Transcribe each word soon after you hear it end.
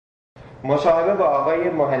مصاحبه با آقای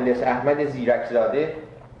مهندس احمد زیرک زاده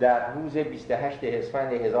در روز 28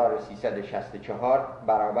 اسفند 1364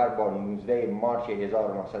 برابر با 19 مارس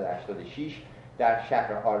 1986 در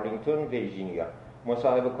شهر آرلینگتون، ویرجینیا.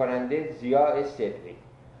 مصاحبه کننده ضیاء صدقی.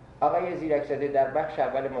 آقای زیرک زاده، در بخش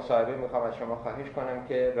اول مصاحبه میخوام از شما خواهش کنم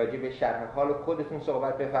که راجع به شرح حال خودتون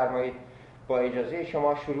صحبت بفرمایید. با اجازه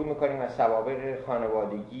شما شروع میکنیم از سوابق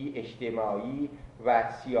خانوادگی، اجتماعی و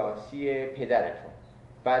سیاسی پدرتون.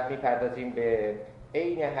 بعد میپردازیم به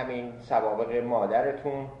عین همین سوابق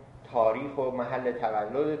مادرتون، تاریخ و محل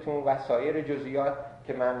تولدتون و سایر جزئیات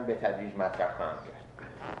که من به تدریج مطرح خواهم کرد.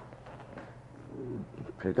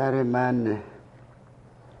 پدر من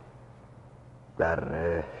در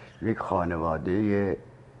یک خانواده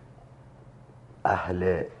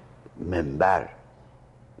اهل منبر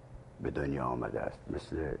به دنیا آمده است،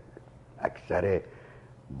 مثل اکثر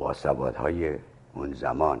باسوادهای اون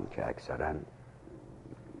زمان که اکثرا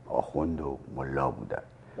آخوند و ملا بودن.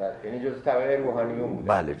 یعنی جز طبقه روحانیون بودن؟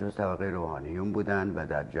 بله، جز طبقه روحانیون بودن و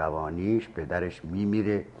در جوانیش پدرش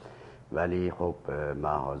میمیره، ولی خب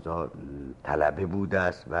معاذا طلبه بوده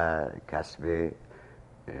است و کسب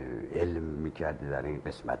علم میکرده در این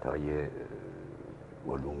قسمت‌های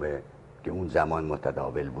علوم که اون زمان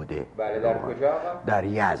متداول بوده. بله، در کجا؟ در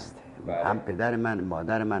یزد. بله. هم پدر من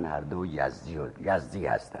مادر من هر دو یزدی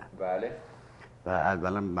هستن. بله. و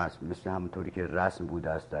اولا مثل همونطوری که رسم بوده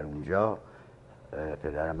است در اونجا،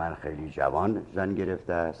 پدر من خیلی جوان زن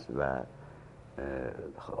گرفته است و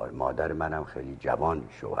مادر منم خیلی جوان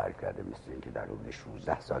شوهر کرده، مثل اینکه در حدود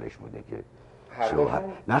 16 سالش بوده که شوهر.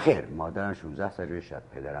 نه خیر، مادرم 16 سالش شد،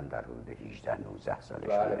 پدرم در حدود 18 19 سالش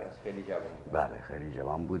بوده. بله، خیلی جوان بودن. بله، خیلی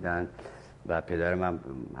جوان بودن و پدرم هم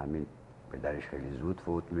همین، پدرش خیلی زود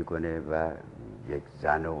فوت میکنه و یک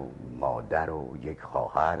زن و مادر و یک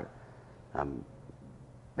خواهر هم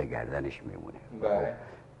به گردنش میمونه. بله.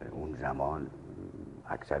 اون زمان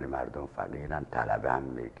اکثر مردم فقیرن، طلبه هم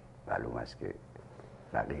معلوم است که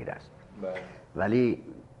فقیر است. بله. ولی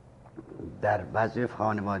در وضع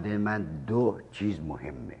خانواده من دو چیز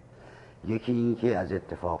مهمه. یکی این که از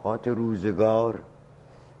اتفاقات روزگار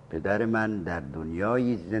پدر من در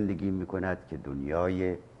دنیایی زندگی میکند که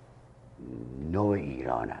دنیای نوع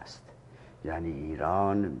ایران است. یعنی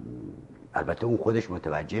ایران، البته اون خودش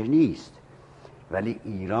متوجه نیست، ولی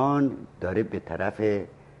ایران داره به طرف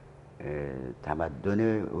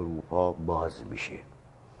تمدن اروپا باز میشه.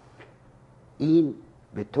 این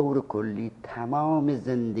به طور کلی تمام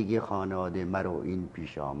زندگی خانواده مرا این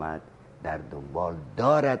پیش آمد در دنبال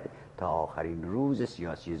دارد تا آخرین روز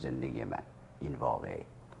سیاسی زندگی من. این واقعه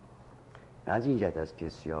از این جهت است که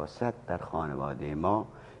سیاست در خانواده ما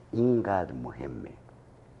اینقدر مهمه.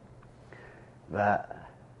 و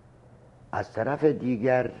از طرف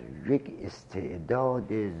دیگر یک استعداد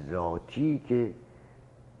ذاتی که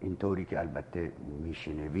اینطوری که البته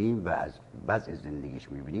میشنویم و از وضع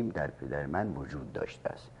زندگیش میبینیم در پدر من وجود داشته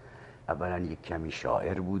است. اولا یک کمی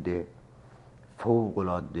شاعر بوده،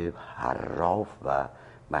 فوق‌العاده حراف و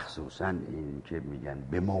مخصوصا این که میگن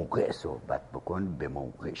به موقع صحبت بکن، به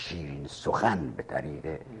موقع شیرین سخن به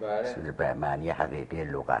طریق به معنی حقیقی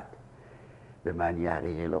لغت، به معنی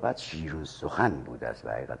حقیقی لغت شیرین سخن بوده است و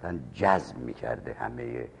حقیقتا جذب میکرده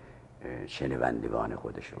همه شنوندگان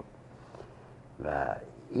خودشون. و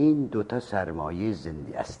این دوتا سرمایه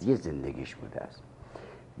اصلی زندگیش بوده است،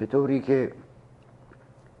 به طوری که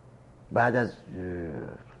بعد از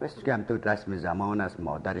مثل که همطور رسم زمان است،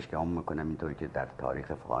 مادرش که همون میکنم اینطوری که در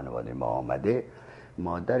تاریخ خانواده ما آمده،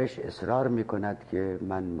 مادرش اصرار میکند که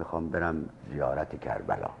من میخوام برم زیارت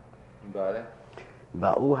کربلا. بله. و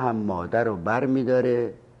او هم مادر رو بر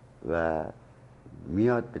میداره و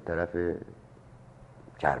میاد به طرف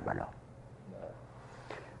کربلا.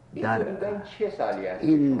 این چه سالی است؟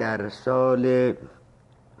 این در سال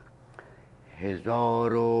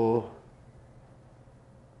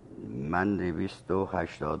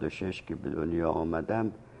 1286 که به دنیا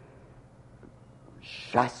آمدم،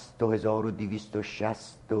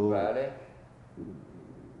 1260 بله.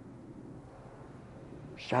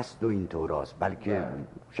 60 این طوراست، بلکه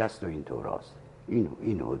 60 این طوراست،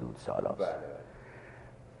 این حدود سال هاست. بله.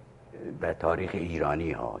 به تاریخ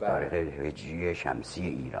ایرانی ها، بله. تاریخ هجری شمسی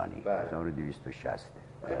ایرانی. بله. 1260.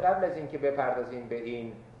 قبل از اینکه بپردازیم به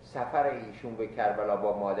این سفر ایشون به کربلا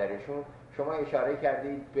با مادرشون، شما اشاره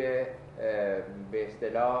کردید به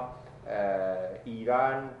اصطلاح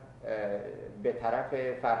ایران به طرف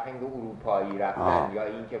فرهنگ اروپایی رفتن، یا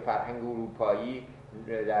اینکه فرهنگ اروپایی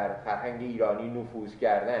در فرهنگ ایرانی نفوذ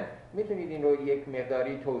کردن. میتونید این رو یک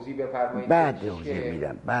مقداری توضیح بفرمایید؟ بعد توضیح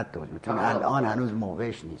میدم، چون الان هنوز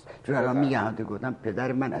موقعش نیست. چون الان میگم همونطور گفتم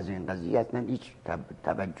پدر من از این قضیه اصلا هیچ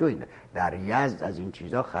توجهی نداره. در یزد از این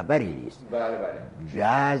چیزا خبری نیست.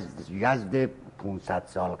 بله. یزد 500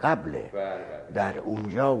 سال قبله. بله. در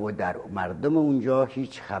اونجا و در مردم اونجا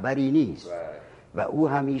هیچ خبری نیست. بله. و او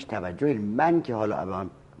هم هیچ توجهی. من که حالا الان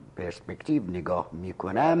پرسپکتیو نگاه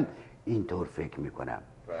میکنم اینطور فکر میکنم.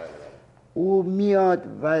 بله. او میاد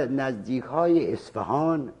و نزدیک‌های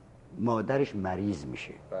اصفهان مادرش مریض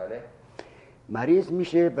میشه. بله. مریض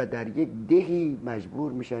میشه و در یک دهی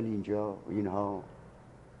مجبور میشن اینها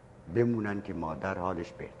بمونن که مادر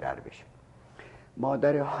حالش بهتر بشه.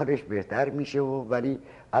 مادر حالش بهتر میشه ولی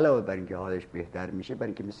علاوه بر اینکه حالش بهتر میشه، برای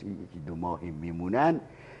اینکه مثل یکی 2 ماهی میمونن،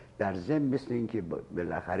 در ضمن مثل اینکه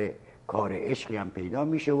بالاخره کار عشقی هم پیدا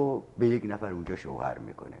میشه و به یک نفر اونجا شوهر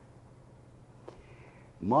میکنه.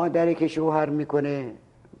 مادری که شوهر میکنه،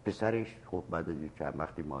 پسرش خب بعد از چند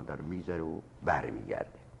وقتی مادر رو میذاره و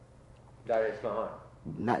برمیگرده در اصفهان.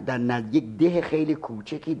 نه، در یک ده خیلی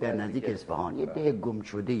کوچکی در نزدیک اصفهان، یه ده گم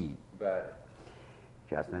شده ای. بله.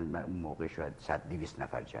 که اصلا اون موقع شاید 100-200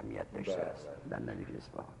 نفر جمعیت داشته است. در نزدیک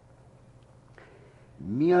اصفهان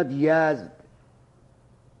میاد یزد،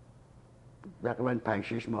 تقریبا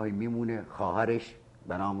 5-6 ماهی میمونه. خواهرش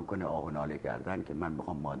بنا میکنه آه و ناله کردن که من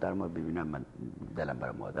بخوام مادرم رو ببینم، من دلم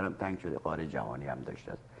برای مادرم تنگ شده. خواهر جوانی هم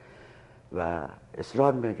داشته است و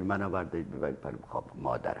اصرار میکنه که منو بردارید ببرید برای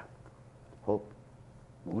مادرم. خب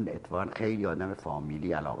اون اتفاقا خیلی آدم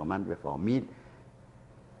فامیلی، علاقه‌مند به فامیل،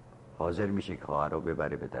 حاضر میشه که خواهر رو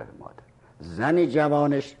ببره به طرف مادر. زن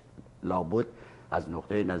جوانش لابد از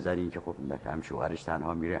نقطه نظر این که خب هم شوهرش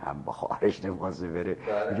تنها میره هم با خواهرش نمیخواسته بره،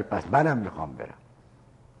 میگه پس منم میخوام برم.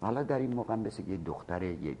 حالا در این موقع مثل یه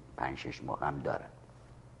دختر 5-6 ماه هم دارن.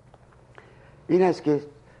 این است که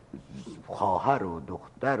خواهر و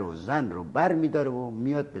دختر و زن رو بر میداره و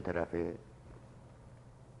میاد به طرف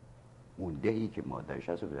اون دهی که مادرش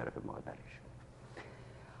هست و به طرف مادرش.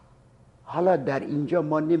 حالا در اینجا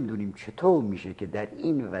ما نمیدونیم چطور میشه که در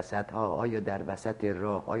این وسط ها، آیا در وسط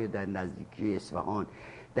راه، آیا در نزدیکی اصفهان،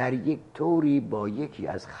 در یک طوری با یکی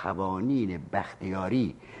از خوانین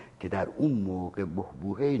بختیاری که در اون موقع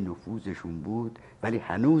بحبوحه نفوذشون بود ولی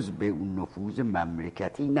هنوز به اون نفوذ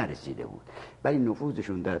مملکتی نرسیده بود، ولی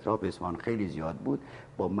نفوذشون در اطراف اصفهان خیلی زیاد بود،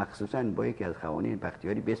 با مخصوصا با یکی از خوانین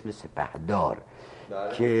بختیاری به اسم سپهدار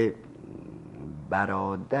که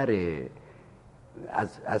برادر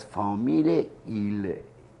از فامیل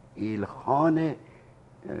ایلخان، یه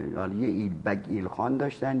ایلخان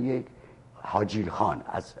داشتن، یک حاجی خان،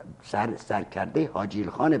 از سرکرده حاجی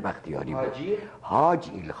خان بختیاری بود. حاج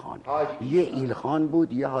ایلخان، یه ایلخان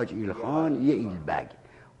بود، یه حاج ایلخان، یه ایلبگ.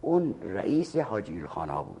 اون رئیس حاج ایلخان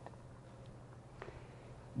ها بود.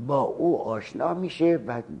 با او آشنا میشه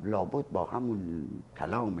و لابد با همون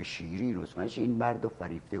کلام شیرین و سخنش این مرد رو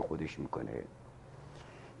فریفته خودش میکنه،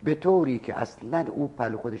 به طوری که اصلا او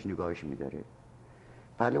پهلو خودش نگاهش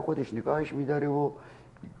میداره و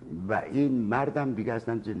این مردم دیگه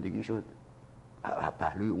اصلا زندگی شد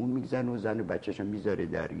پهلوی اون میزنه و زن و بچه‌ش میذاره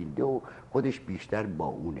در این ده و خودش بیشتر با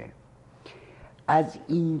اونه. از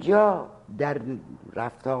اینجا در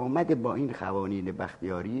رفت آمد با این خوانین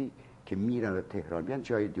بختیاری که میرن تهران، میان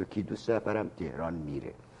شاید 1-2 سفرم تهران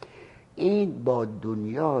میره، این با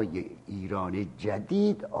دنیای ایران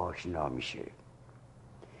جدید آشنا میشه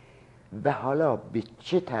و حالا به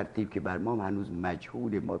چه ترتیب که بر ما هنوز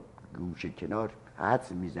مجهول، ما گوشه کنار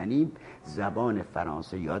حدس میزنیم، زبان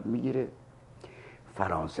فرانسه یاد میگیره،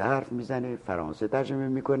 فرانسه حرف میزنه، فرانسه ترجمه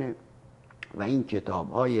میکنه و این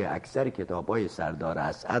اکثر کتاب‌های سردار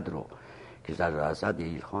اسد رو که سردار اسد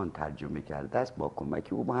ایلخان ترجمه کرده است، با کمک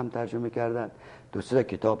او هم ترجمه کردن. 2-3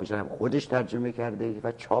 کتابش هم خودش ترجمه کرده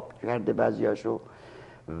و چاپ کرده بعضیاشو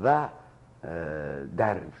و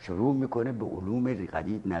در شروع میکنه به علوم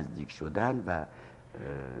جدید نزدیک شدن و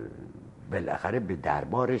بالاخره به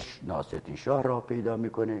دربارش نهضت شاه را پیدا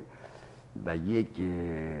میکنه و یک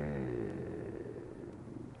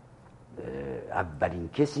اولین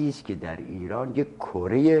کسی است که در ایران یک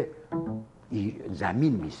کره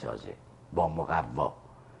زمین میسازه با مقوا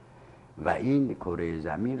و این کره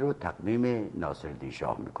زمین رو تقدیم ناصرالدین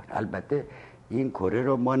شاه میکنه. البته این کره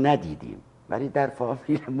رو ما ندیدیم ولی در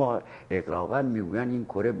فامیل ما اقراقا میگوین این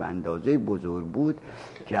کره به اندازه بزرگ بود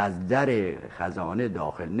که از در خزانه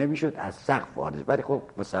داخل نمیشد، از سقف وارد، ولی خب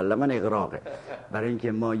مسلما اقراقه، برای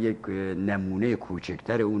اینکه ما یک نمونه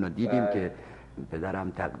کوچکتر اون رو دیدیم که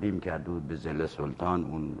پدرم تقدیم کرد بود به ظل سلطان،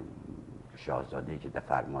 اون شاهزاده‌ای که در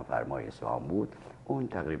فرمای اصفهان بود، اون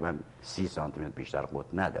تقریبا 30 سانتی متر بیشتر قد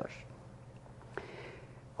نداشت.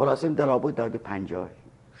 خلاصه این لابد داده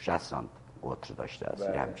 50-60 سانت قطر داشته است،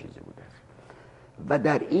 هم چیزی بوده است. و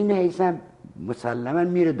در این حیث هم مسلما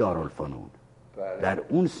میره دارالفنون. در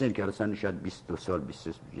اون سن که سن شاید 22 سال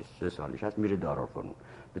 23 سالش هست میره دارالفنون،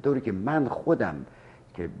 به طوری که من خودم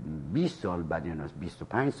که 20 سال بعد یا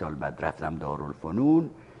 25 سال بعد رفتم دارالفنون،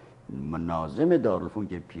 ناظم دارالفنون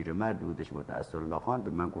که پیرمرد بودش متأثر الله خان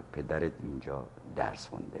به من گفت پدرت اینجا درس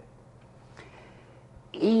خونده.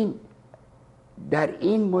 این در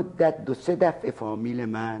این مدت 2-3 دفعه فامیل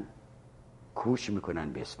من کوچ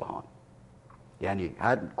میکنن به اصفهان، یعنی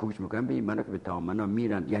هر کوچ میکنن به ایمانا که به تامنا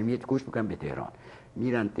میرن، یعنی کوچ میکنن به تهران،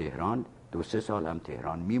 میرن تهران 2-3 سال هم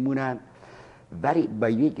تهران میمونن. ولی با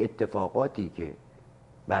یک اتفاقاتی که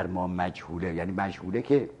بر ما مجهوله، یعنی مجهوله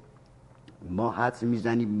که ما حدس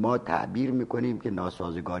میزنیم، ما تعبیر میکنیم که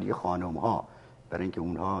ناسازگاری خانم ها، برای اینکه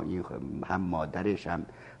اونها هم مادرش هم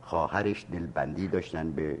خواهرش دلبندی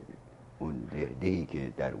داشتن به اون دهی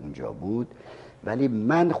که در اونجا بود. ولی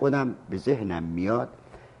من خودم به ذهنم میاد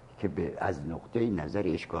که از نقطه نظر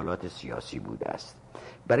اشکالات سیاسی بوده است،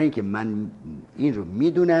 برای اینکه من این رو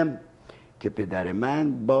میدونم که پدر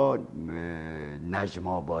من با نجم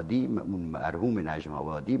آبادی، اون مرحوم نجم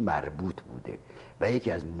آبادی مربوط بوده و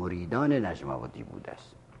یکی از مریدان نجم آبادی بوده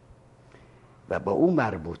است و با اون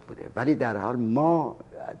مربوط بوده. ولی در حال ما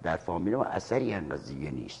در فامیل ما اثری این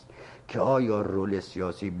قضیه نیست که آیا رول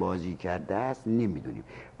سیاسی بازی کرده است نمیدونیم.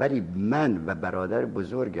 ولی من و برادر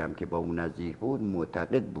بزرگم که با اون نزدیک بود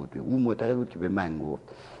معتقد بود، اون معتقد بود که به من گفت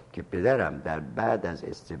که پدرم در بعد از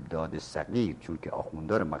استبداد صغیر، چون که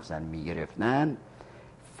آخوندا رو مثلا میگرفتن،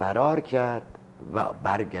 فرار کرد و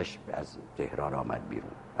برگشت از تهران آمد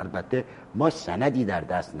بیرون. البته ما سندی در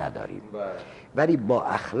دست نداریم، ولی با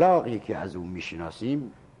اخلاقی که از اون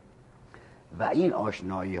میشناسیم و این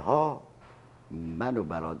آشنایی ها، من و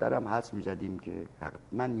برادرم حدس میزدیم که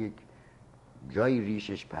حتما یک جای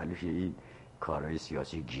ریشش پهلوش این کارهای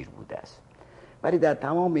سیاسی گیر بوده است. ولی در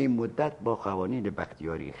تمام این مدت با قوانین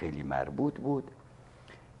بختیاری خیلی مربوط بود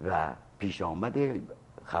و پیش آمده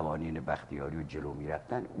قوانین بختیاری و جلو می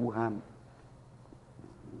رفتن. او هم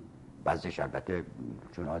بعضش البته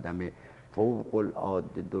چون آدم فوق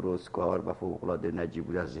العاده درستکار و فوق العاده نجیب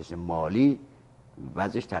بود از حیث مالی،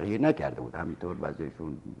 وضعش تغییر نکرده بود، همینطور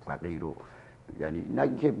وضعشون فقیر و یعنی نه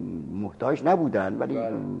اینکه محتاج نبودن ولی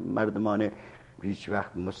مردمان هیچ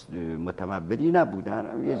وقت متمولی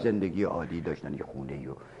نبودن، یه زندگی عادی داشتن، یه خونه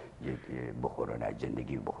و یک بخورن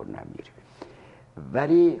زندگی بخورن میره.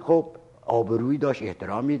 ولی خب آبرویی داشت،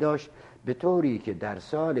 احترامی داشت، به طوری که در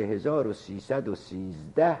سال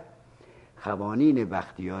 1313 قوانین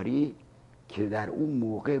بختیاری که در اون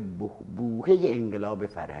موقع بوهه انقلاب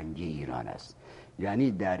فرهنگی ایران است،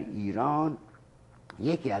 یعنی در ایران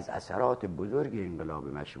یکی از اثرات بزرگ انقلاب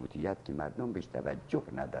مشروطیت که مردم بهش توجه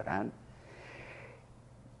ندارن،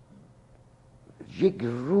 یک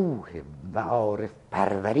روح معارف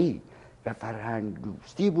پروری و فرهنگ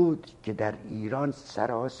دوستی بود که در ایران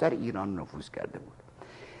سراسر ایران نفوذ کرده بود.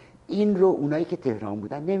 این رو اونایی که تهران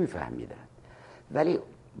بودن نمیفهمیدن، ولی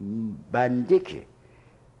بنده که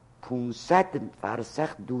 500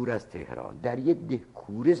 فرسخ دور از تهران در یک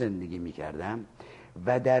دهکوره زندگی میکردم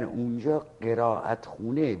و در اونجا قرائت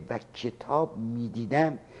خونه و کتاب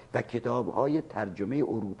میدیدم و کتاب‌های ترجمه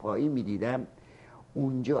اروپایی میدیدم،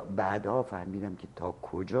 اونجا بعدها فهمیدم که تا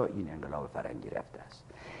کجا این انقلاب فرهنگی رفته است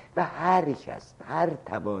و هر کس هر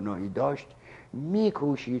توانایی داشت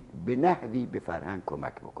میکوشید به نحوی به فرهنگ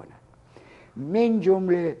کمک بکنن، من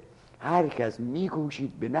جمله هر کس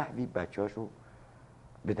میکوشید به نحوی بچه‌اشو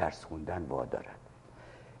به درس خوندن وادارد.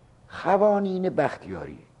 قوانین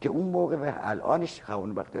بختیاری که اون موقع و الانش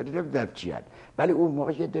قوانین بختیاری در چی هست، ولی اون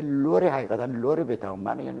موقع یه لور حقیقتا لور بتام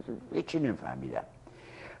من یعنی هیچی نمیفهمیدم،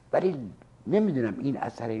 ولی نمیدونم این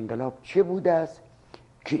اثر انقلاب چه بوده است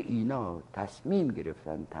که اینا تصمیم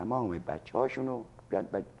گرفتن تمام بچه‌هاشونو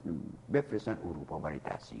بفرستن اروپا برای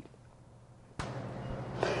تحصیل.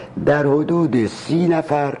 در حدود 30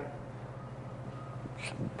 نفر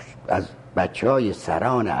از بچه‌های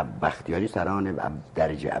سران بختیاری، سران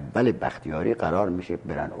درجه اول بختیاری قرار میشه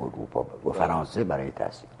برن اروپا و فرانسه برای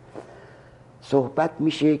تحصیل. صحبت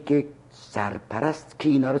میشه که سرپرست که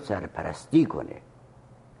اینا رو سرپرستی کنه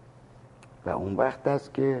و اون وقت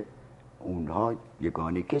است که اونها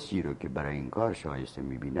یگانه کسی رو که برای این کار شایسته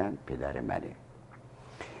میبینن پدر منه.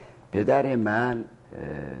 پدر من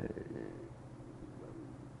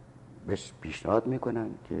بهش پیشنهاد میکنن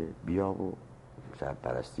که بیا و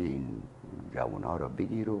سرپرستی این جوانها رو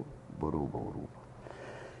بگیر و برو به اروپا.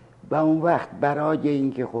 و اون وقت برای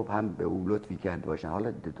اینکه خب هم به او لطفی کرده باشن،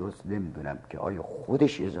 حالا درست نمیدونم که آیا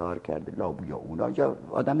خودش اظهار کرده لابو یا اونا، یا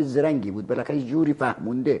آدم زرنگی بود بالاخره جوری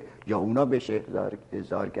فهمونده یا اونا بهش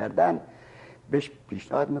اظهار کردن، بهش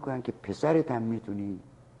پیشنهاد میکنن که پسرت هم میتونی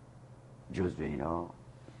جزو اینا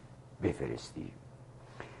بفرستی.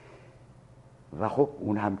 و خب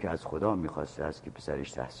اون هم که از خدا میخواسته است که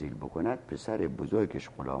پسرش تحصیل بکند، پسر بزرگش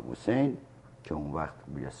غلام حسین که اون وقت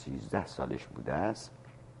 13 سالش بوده است،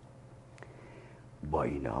 با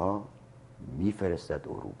اینها میفرستد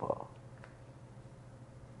اروپا.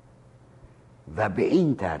 و به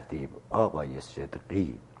این ترتیب آقای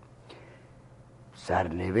صدقی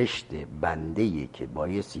سرنوشت بنده‌ای که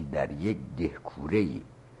بایستی در یک دهکوره‌ای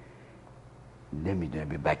نمیدونم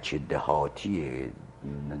به بچه دهاتی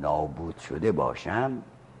نابود شده باشم،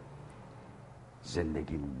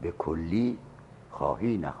 زندگی به کلی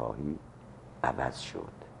خواهی نخواهی عوض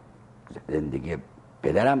شد. زندگی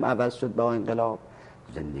پدرم عوض شد با انقلاب،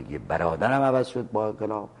 زندگی برادرم عوض شد با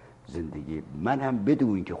انقلاب، زندگی من هم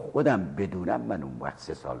بدون که خودم بدونم. من اون وقت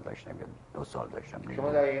 3 سال داشتم یا 2 سال داشتم.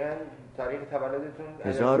 شما دقیقاً تاریخ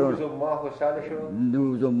تولدتون روز و ماه و سالشو؟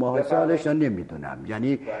 روز و ماه و سالش رو نمیدونم،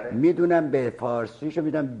 یعنی بله. میدونم به فارسیشو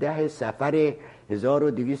میدونم 10 صفر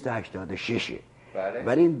 1286. بله.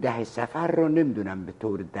 ولی این 10 صفر رو نمیدونم به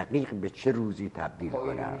طور دقیق به چه روزی تبدیل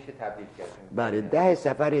کنم. میشه تبدیل کرد. بله 10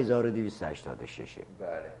 صفر 1286. بله.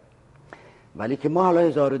 ولی که ما حالا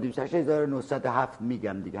 1286 1907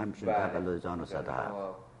 میگم دیگه، همچون تولد 1907.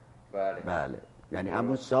 بله. بله یعنی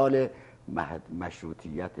همون سال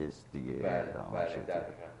مشروطیت است دیگه.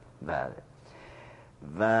 بله.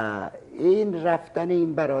 و این رفتن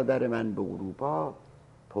این برادر من به اروپا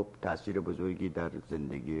خب تاثیر بزرگی در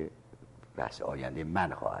زندگی بحث آینده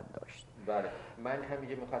من خواهد داشت. بله. من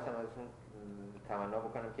همینجا میخواستم ازتون تمنا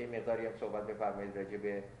بکنم که این مقداری هم صحبت بفرمایید راجع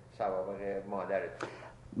به سوابق مادرتون.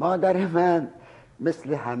 مادر من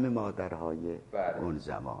مثل همه مادرهای اون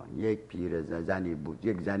زمان یک پیر زنی بود،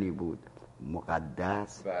 یک زنی بود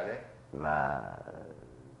مقدس. بله. و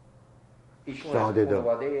ساده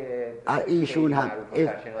دار. ایشون هم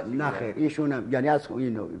نه خیر، ایشون هم یعنی از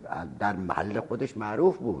این در محل خودش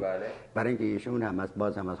معروف بود. بله. برای اینکه ایشون هم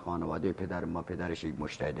باز هم از خانواده پدر ما، پدرش یک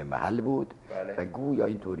مجتهد محل بود. بله. و گویا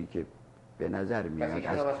اینطوری که به نظر میاد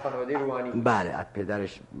از خانواده روحانی بود. بله از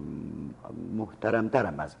پدرش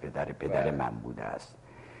محترمترم از پدر بله. من بوده است.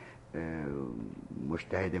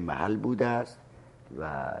 مجتهد محل بوده است و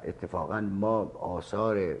اتفاقا ما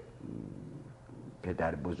آثار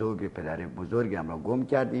پدر بزرگم را گم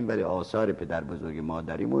کردیم، ولی آثار پدر بزرگ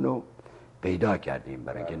مادریمون رو پیدا کردیم،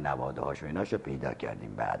 برای اینکه نواده هاش و ایناشو پیدا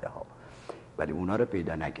کردیم بعدها، ولی اونا رو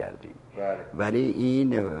پیدا نکردیم. بله. ولی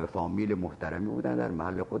این فامیل محترمی بودن در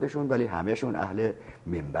محل خودشون، ولی همهشون اهل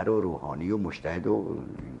منبر و روحانی و مجتهد و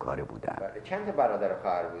این کاره بودن. بله. چند تا برادر و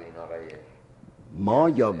خواهر بود این آقای؟ ما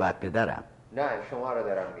یا بعد پدرم؟ نه شما رو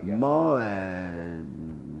دارم میگم. ما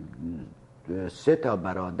 3 تا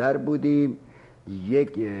برادر بودیم،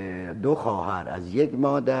 2 خواهر از یک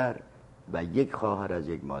مادر و 1 خواهر از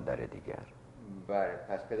یک مادر دیگر. بله.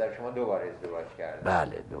 پس پدر شما 2 بار ازدواج کرد.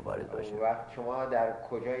 بله 2 بار ازدواج کرد. وقت شما در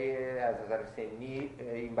کجای از نظر سنی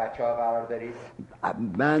این بچه‌ها قرار دارید؟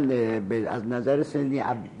 من از نظر سنی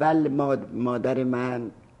اول مادر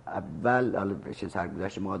من حالا چه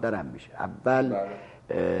سرگذشت مادرم میشه، اول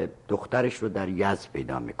بله. دخترش رو در یزد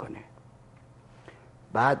پیدا میکنه،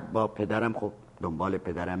 بعد با پدرم خب دنبال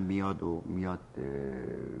پدرم میاد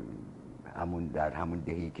در همون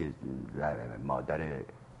دهی که مادر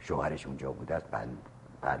شوهرش اونجا بوده است،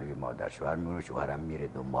 پهلوی مادر شوهر میمونه، شوهرم میره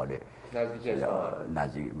دنبال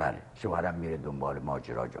نزدیک بله شوهرم میره دنبال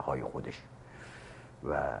ماجراهای خودش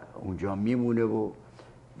و اونجا میمونه و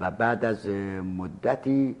بعد از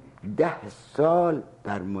مدتی 10 سال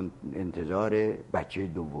در انتظار بچه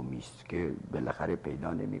دومی است که بالاخره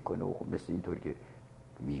پیدا نمیکنه و خب مثل اینطور که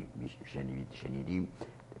شنیدیم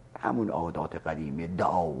همون عادات قدیمی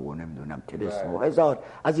دعا و نمیدونم طلسم و هزار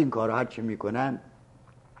از این کارها هر چی میکنن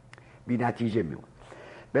بی نتیجه میمون.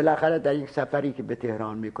 بالاخره در یک سفری که به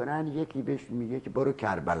تهران میکنن یکی بهش میگه که برو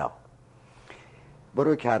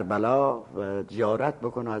کربلا و زیارت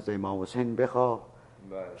بکن از امام حسین بخواه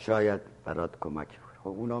شاید برات کمک. خب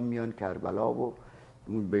اونا میان کربلا و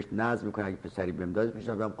اون بهش نظر میکنه اگه پسری بهم پیش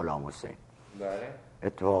نظرم غلام حسین. بله.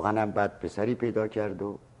 اتفاقا هم بعد پسری پیدا کرد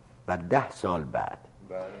و 10 سال بعد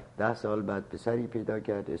 10 سال بعد پسری پیدا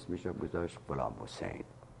کرد، اسمش رو گذاشت غلام حسین.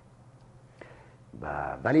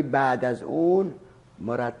 ولی بعد از اون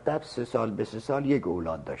مرتب 3 سال به 3 سال 1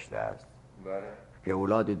 اولاد داشته است. بله. که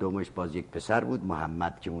اولاد دومش باز 1 پسر بود،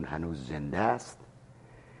 محمد، که اون هنوز زنده است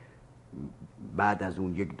بعد از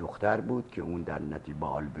اون یک دختر بود که اون در نتیجه با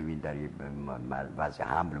آلبومین در وضع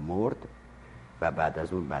حمل مرد و بعد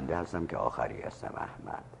از اون بنده هستم که آخری هستم،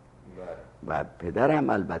 احمد. و پدرم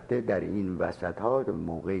البته در این وسط ها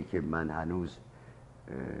موقعی که من هنوز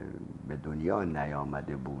به دنیا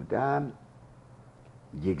نیامده بودم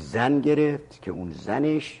یک زن گرفت که اون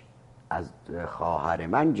زنش از خواهر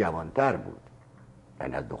من جوانتر بود،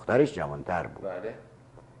 یعنی از دخترش جوانتر بود. بله.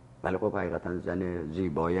 ولی خب حقیقتا زن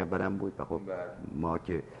زیبایی برام بود و خب ما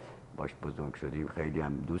که باش بزرگ شدیم خیلی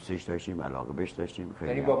هم دوستش داشتیم، علاقه بهش داشتیم.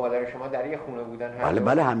 یعنی با مادر شما در یک خونه بودن؟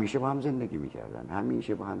 بله همیشه با هم زندگی میکردن،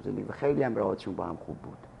 همیشه با هم زندگی و خیلی هم روابطشون با هم خوب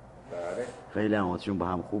بود. بله. خیلی هم روابطشون با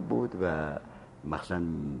هم خوب بود و مثلا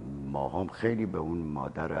ما هم خیلی به اون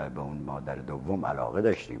مادر دوم علاقه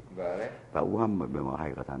داشتیم. بله. و او هم به ما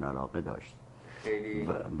حقیقتا علاقه داشت. خیلی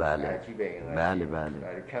بله. عجیبه این بله.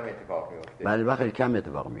 کم اتفاق میفته. بله خیلی کم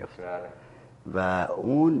اتفاق میفته. بله. و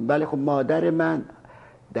اون بله خب مادر من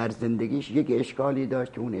در زندگیش یک اشکالی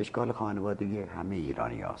داشت که اون اشکال خانوادگی همه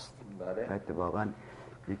ایرانی هست. بله. اتفاقا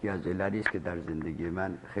یکی از عللی است که در زندگی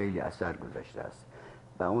من خیلی اثر گذاشته است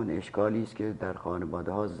و اون اشکالی است که در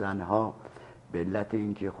خانواده ها زنها به علت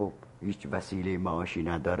اینکه خب هیچ وسیله معاشی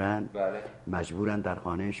ندارن، بله، مجبورن در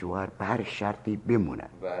خانه شوهر به هر شرطی بمونن.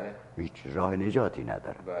 بله. هیچ راه نجاتی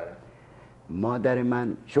ندارن. بله.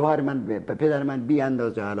 شوهر من پدر من بی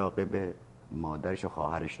اندازه علاقه به مادرش و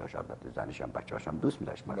خواهرش داشت، البته زنش هم بچه‌هاش هم دوست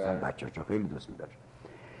می‌داشت، مثلا بچه‌هاش خیلی دوست می‌داشت،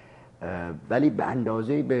 ولی به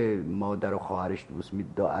اندازه به مادر و خواهرش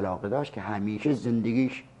علاقه داشت که همیشه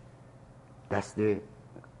زندگیش دست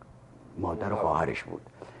مادر و خواهرش بود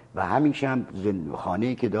و همیشه هم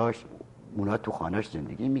خانه‌ای که داشت اونا تو خانه‌اش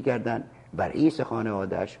زندگی می‌کردن و رئیس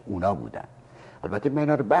خانواده‌اش اونا بودن. البته من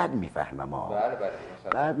اینا رو بعد میفهمم.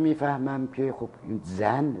 بعد میفهمم که خب این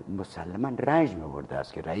زن مسلما رنج می‌برده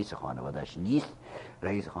است که رئیس خانواده‌اش نیست،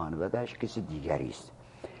 رئیس خانواده‌اش کسی دیگری است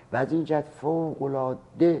و از این جهت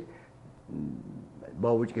فوق‌العاده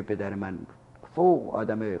با وجود که پدر من فوق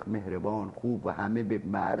آدم مهربان خوب و همه به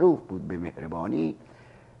معروف بود به مهربانی،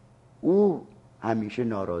 او همیشه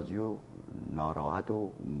ناراضی و ناراحت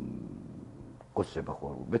و قصه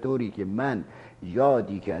بخور بود، به طوری که من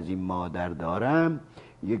یادی که از این مادر دارم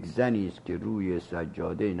یک زنی است که روی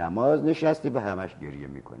سجاده نماز نشسته و همش گریه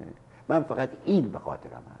میکنه. من فقط این به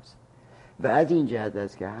خاطرم هست و از این جهت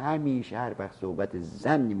است که همیشه هر وقت صحبت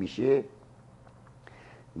زن میشه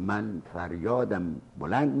من فریادم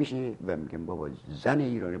بلند میشه و میگم بابا زن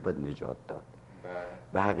ایرانی باید نجات داد.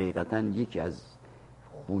 و حقیقتا یکی از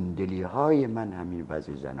خوندلی های من همین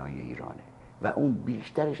وضع زنای ایرانه و اون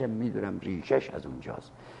بیشترش هم میدونم ریشش از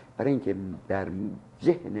اونجاست، برای اینکه در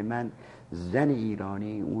ذهن من زن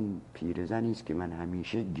ایرانی اون پیرزنی است که من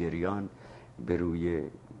همیشه گریان به روی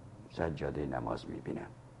سجاده نماز میبینم،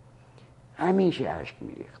 همیشه اشک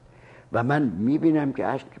میریخت و من میبینم که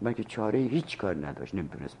اشک من که چاره هیچ کار نداشت،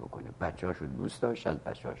 نمیتونست بکنه، بچه‌هاشو دوست داشت، از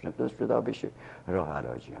بچه‌هاش نمیتونست جدا بشه، راه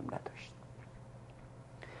علاجی هم نداشت.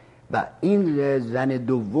 و این زن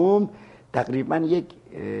دوم تقریبا یک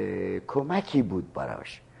کمکی بود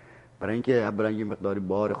براش، برای اینکه اولا یه مقداری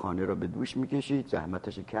بار خانه را به دوش میکشید،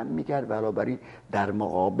 زحمتش کم میکرد و علاوه بر این در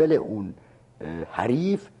مقابل اون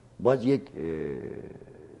حریف باز یک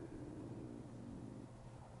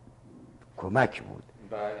کمک بود.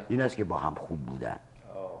 بله. این است که با هم خوب بودن.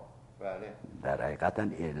 بله. در حقیقتا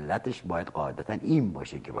علتش باید قاعدتا این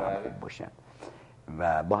باشه که با هم خوب باشن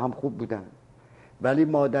و با هم خوب بودن. ولی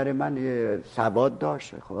مادر من سواد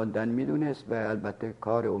داشت، خوندن میدونست و البته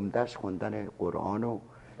کار عمده‌اش خوندن قرآن و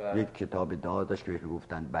یک کتاب دعا داشت که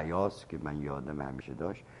گفتن بیاس که من یادم همیشه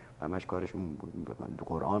داشت، همش کارش اون بود،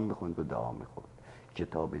 قرآن میخوند و دعا میخوند،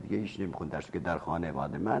 کتاب دیگه هیچ نمیخوند. درست که در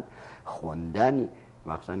خانواده من خوندن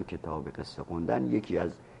مثلا کتاب قصه خوندن یکی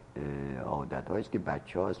از عادت‌هایی است که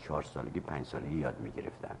بچه‌ها از 4 سالگی 5 سالگی یاد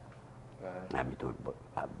میگرفتن، همینطور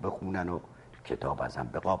بخونن و کتاب از هم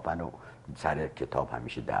بقاپن و سر کتاب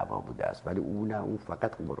همیشه دعوا بوده است، ولی اون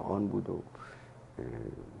فقط قرآن بود و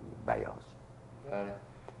بیاض.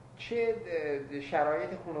 چه شرایط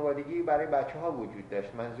خانوادگی برای بچه‌ها وجود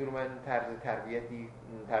داشت؟ منظور من طرز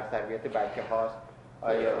تربیت بچه‌هاست.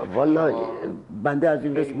 والا بنده از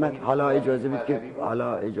این قسمت حالا اجازه بدید که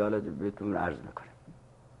اجازه بهتون عرض میکنم.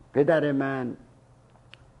 پدر من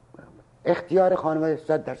اختیار خانواده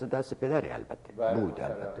 100% دست پدری البته بود،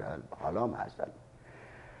 البته حالا هم هست،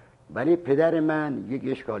 ولی پدر من یک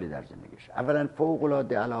اشکالی در زندگیش، اولا فوق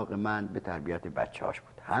العاده علاقه‌مند به تربیت بچه‌هاش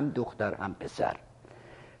بود، هم دختر هم پسر،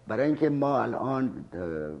 برای اینکه ما الان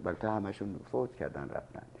البته همشون فوت کردن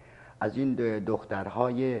رفتن، از این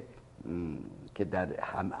دخترهای که در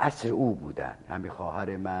هم عصر او بودن، همین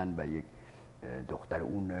خواهر من و یک دختر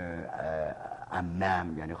اون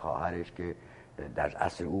عمم یعنی خواهرش که در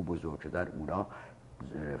عصر او بزرگ شدن، اونا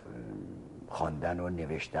خواندن و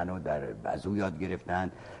نوشتن و از او یاد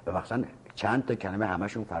گرفتن و مثلا چند تا کلمه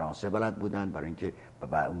همشون فرانسه بلد بودن، برای اینکه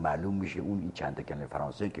معلوم میشه اون این چند تا کلمه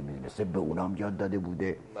فرانسه که میدونسته به اونام یاد داده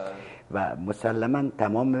بوده و مسلما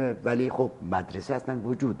تمام. ولی خب مدرسه اصلا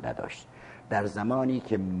وجود نداشت در زمانی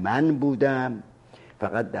که من بودم.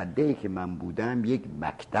 فقط در دهی که من بودم یک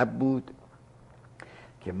مکتب بود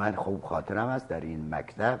که من خوب خاطرم است. در این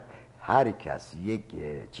مکتب هر کس یک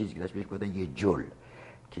چیزی که داشت بهش گفتن یه جل،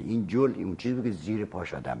 که این جل اون چیزی بود که زیر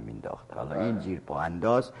پاش آدم مینداخت. حالا این زیر پا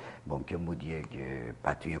انداز ممکن بود یک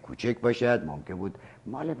پتوی کوچک باشد، ممکن بود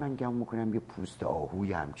مال من گم میکنم یه پوست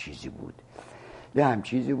آهوی هم چیزی بود، یه هم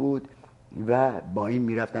چیزی بود و با این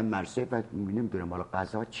میرفتم مرسه و نمیدونم حالا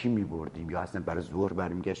غذا چی میبردیم یا اصلا برای ظهر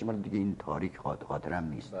برمیگشتیم. حالا دیگه این تاریخ خاطرم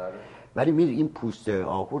نیست ولی این پوست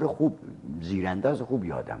آهو رو خوب زیرانداز خوب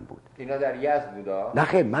یادم بود. اینا در یزد بودا؟ نه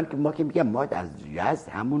خیر، ما که میگم ما از یزد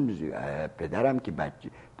همون پدرم که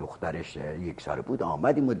دخترش 1 ساله بود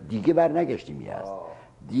آمدیم و دیگه برنگشتیم یزد.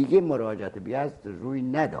 دیگه مراجعت به یزد روی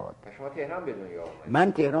نداد. شما تهران به دنیا آمدید؟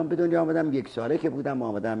 من تهران به دنیا آمدم 1 ساله که بودم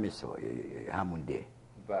آمدم همون ده.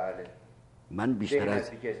 بله. من بیشتر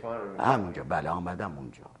از همونجا بله آمدم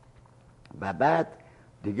اونجا و بعد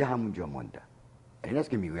دیگه همونجا موندم. این است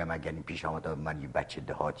که میگویم اگر این پیش آمد من یه بچه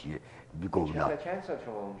دهاتی گمنام. چند سال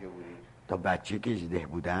شما اونجا بودید؟ تا بچه که ده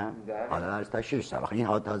بودم حالا تا 6 سال. این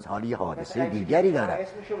حالی حادثه دیگری داره.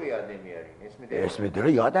 اسمشو به یاد نمیاریم؟ اسم درو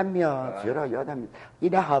یادم میاد. چرا یادم میاد.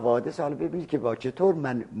 این حوادث حالا ببینید که با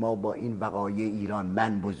چطور ما با این وقایع ایران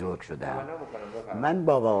من بزرگ شدم. من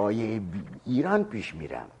با وقایع ایران پیش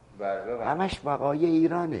میرم. همش وقایع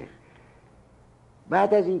ایرانه.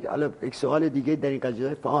 بعد از این حالا یک سوال دیگه در این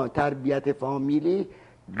قضیه تربیت فامیلی،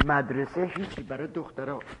 مدرسه هیچی برای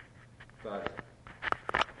دخترها.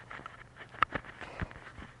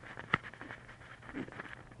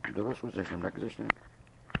 درست گذاشتم نگذاشتم.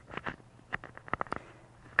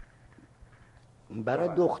 برای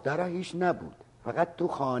دخترها هیچ نبود. فقط تو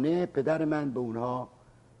خانه پدر من به اونها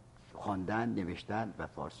خواندن، نوشتن و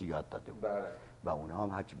فارسی یاد داده بود و اونها هم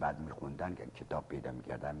هرچی بعد میخوندن که کتاب پیدا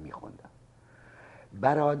میکردن میخوندن.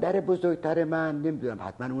 برادر بزرگتر من نمیدونم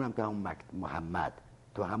حتما اونم که همون محمد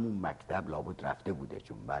تو همون مکتب لابد رفته بوده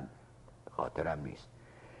چون من خاطرم نیست،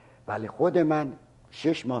 ولی خود من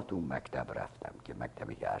 6 ماه تو اون مکتب رفتم که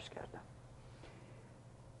مکتبی که عرض کردم.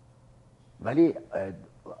 ولی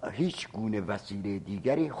هیچ گونه وسیله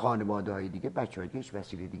دیگری خانواده های دیگه بچه های هیچ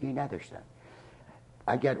وسیله دیگری نداشتن.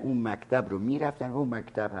 اگر اون مکتب رو میرفتن و اون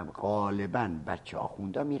مکتب هم غالباً بچه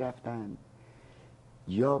آخوندا میرفتن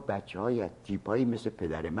یا بچه های تیپ هایی مثل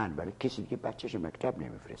پدر من، ولی کسی دیگه بچهش مکتب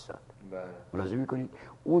نمیفرستاد. ملاحظه میکنید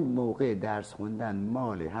اون موقع درس خوندن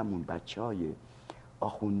مال همون بچه های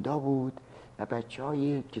آخوندا بود و بچه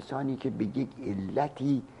های کسانی که به یک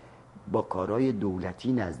علتی با کارهای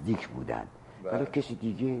دولتی نزدیک بودن، ولی کسی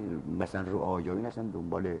دیگه مثلا رو آیایی اصلا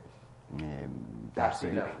دنبال درس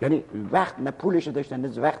یعنی وقت نه پولش داشتن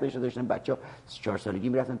نه وقتش داشتن. بچه‌ها 4 سالگی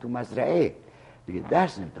میرفتن تو مزرعه دیگه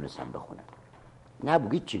درس نمیتونستن بخونن.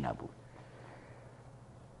 نبود، هیچی نبود.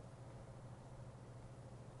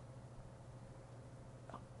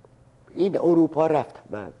 این اروپا رفت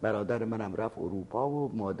و برادر منم رفت اروپا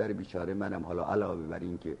و مادر بیچاره منم حالا علاوه بر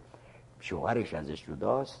این که شوهرش ازش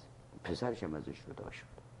جداست پسرش هم ازش جدا شد.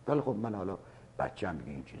 ولی خب من حالا بچه‌م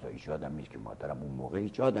دیگه این چیزا هیچ یادم نیست که مادرم اون موقع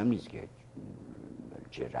هیچ یادم نیست که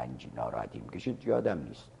چه رنجی ناراحتی می‌کشید، یادم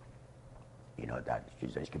نیست. اینا در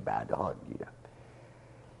چیزاییه که بعدها دیدم.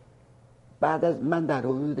 بعد از من در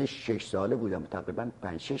حدود 6 ساله بودم، تقریبا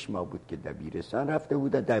 5-6 ماه بود که دبیرستان رفته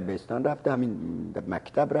بودم، دبیرستان رفته همین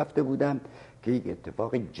مکتب رفته بودم که یک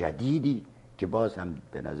اتفاق جدیدی که باز هم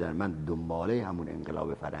به نظر من دنباله همون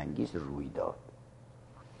انقلاب فرهنگی روی داد.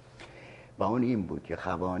 با اون این بود که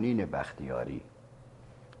خوانین بختیاری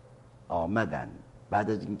آمدن بعد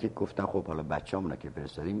از اینکه گفتن خب حالا بچه‌مون که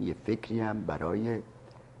فرستادیم یه فکری هم برای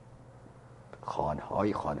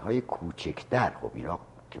خانهای کوچکتر. خب اینا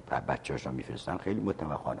که بچه‌هاشون میفرستن خیلی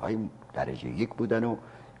خانهای درجه 1 بودن و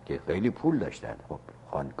که خیلی پول داشتن. خب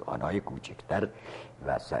خانهای کوچکتر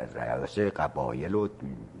و رئیس قبایل و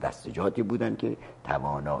دستجاتی بودن که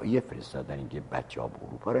توانایی فرستادن این که بچه‌ها به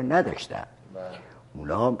اروپا رو نداشتن.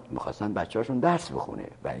 اونا میخواستن بچه‌هاشون درس بخونه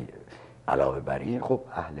و علاوه بر این خب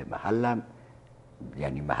اهل محلم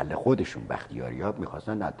یعنی محل خودشون بختیاری‌ها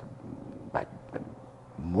میخواستن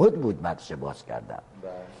مد بود مدرسه باز کردن.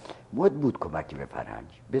 مد بود کمکی به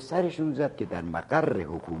فرهنگ. به سرشون زد که در مقر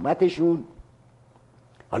حکومتشون،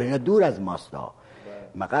 حالا اینا دور از ماستا،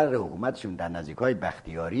 مقر حکومتشون در نزدیکای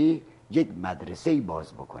بختیاری یک مدرسه‌ای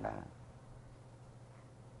باز بکنن.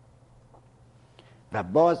 و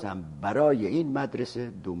باز هم برای این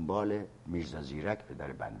مدرسه دنبال میرزا زیرک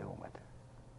پدر بنده اومده.